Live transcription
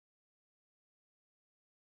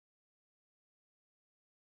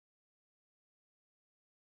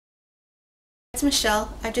it's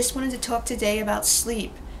Michelle. I just wanted to talk today about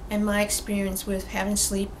sleep and my experience with having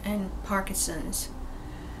sleep and Parkinson's.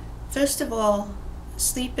 First of all,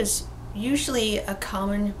 sleep is usually a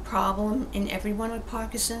common problem in everyone with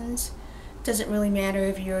Parkinson's. It doesn't really matter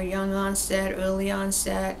if you're young onset, early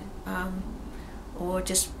onset, or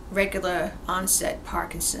just regular onset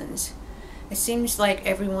Parkinson's. It seems like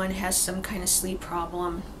everyone has some kind of sleep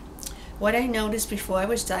problem. What I noticed before I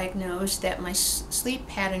was diagnosed, that my sleep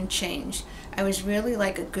pattern changed. I was really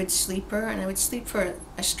like a good sleeper, and I would sleep for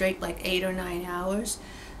a straight like 8 or 9 hours.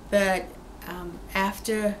 But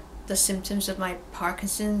after the symptoms of my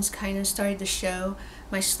Parkinson's kind of started to show,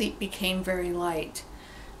 my sleep became very light.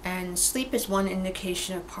 And sleep is one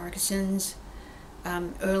indication of Parkinson's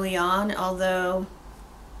early on, although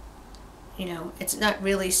it's not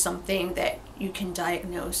really something that you can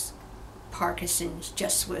diagnose Parkinson's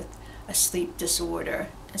just with a sleep disorder,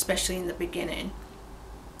 especially in the beginning.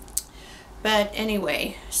 But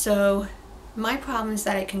anyway, so my problem is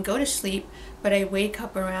that I can go to sleep, but I wake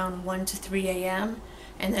up around 1 to 3 a.m.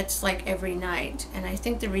 and that's like every night. And I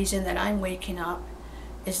think the reason that I'm waking up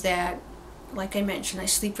is that, like I mentioned, I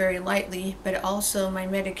sleep very lightly, but also my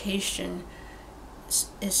medication is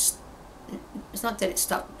it's not that it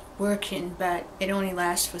stopped working, but it only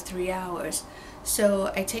lasts for 3 hours.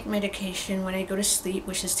 So I take medication when I go to sleep,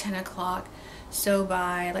 which is 10 o'clock. So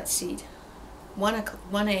by, let's see,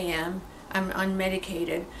 1 a.m. I'm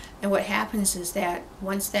unmedicated. And what happens is that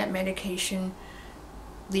once that medication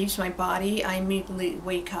leaves my body, I immediately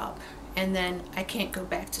wake up. And then I can't go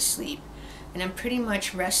back to sleep. And I'm pretty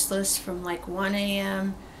much restless from like 1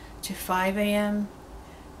 a.m. to 5 a.m.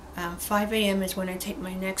 5 a.m. is when I take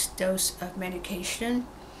my next dose of medication.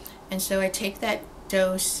 And so I take that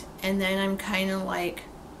dose, and then I'm kind of like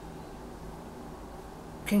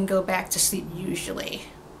can go back to sleep usually.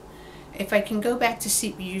 If I can go back to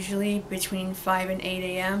sleep usually between 5 and 8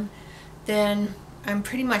 a.m., then I'm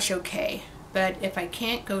pretty much okay. But if I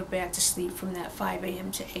can't go back to sleep from that 5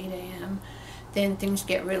 a.m. to 8 a.m., then things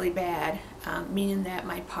get really bad, meaning that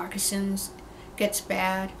my Parkinson's gets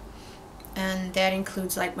bad, and that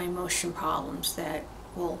includes like my motion problems that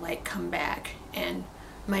will like come back, and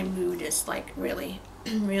my mood is like really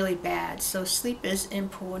really bad. So sleep is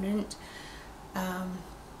important,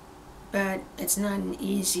 but it's not an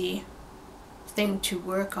easy thing to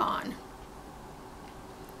work on.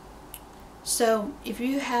 So if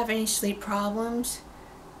you have any sleep problems,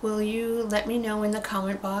 will you let me know in the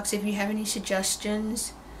comment box? If you have any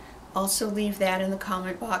suggestions, also leave that in the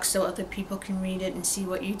comment box so other people can read it and see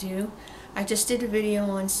what you do. I just did a video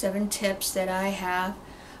on 7 tips that I have,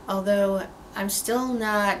 although I'm still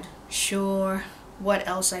not sure what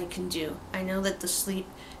else I can do. I know that the sleep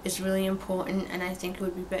is really important, and I think it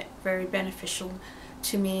would be very beneficial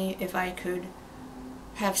to me if I could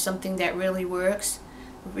have something that really works.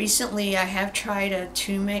 Recently I have tried a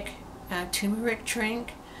turmeric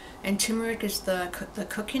drink, and turmeric is the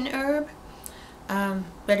cooking herb,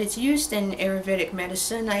 but it's used in Ayurvedic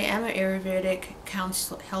medicine. I am an Ayurvedic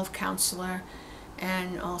health counselor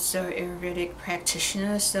and also Ayurvedic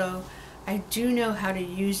practitioner, so I do know how to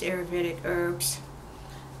use Ayurvedic herbs,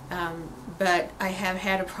 but I have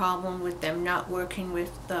had a problem with them not working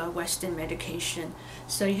with the Western medication.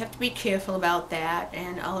 So you have to be careful about that,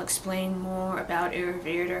 and I'll explain more about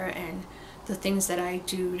Ayurveda and the things that I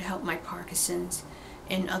do to help my Parkinson's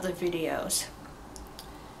in other videos.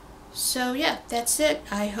 So yeah, that's it.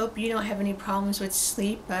 I hope you don't have any problems with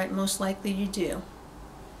sleep, but most likely you do.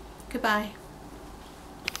 Goodbye.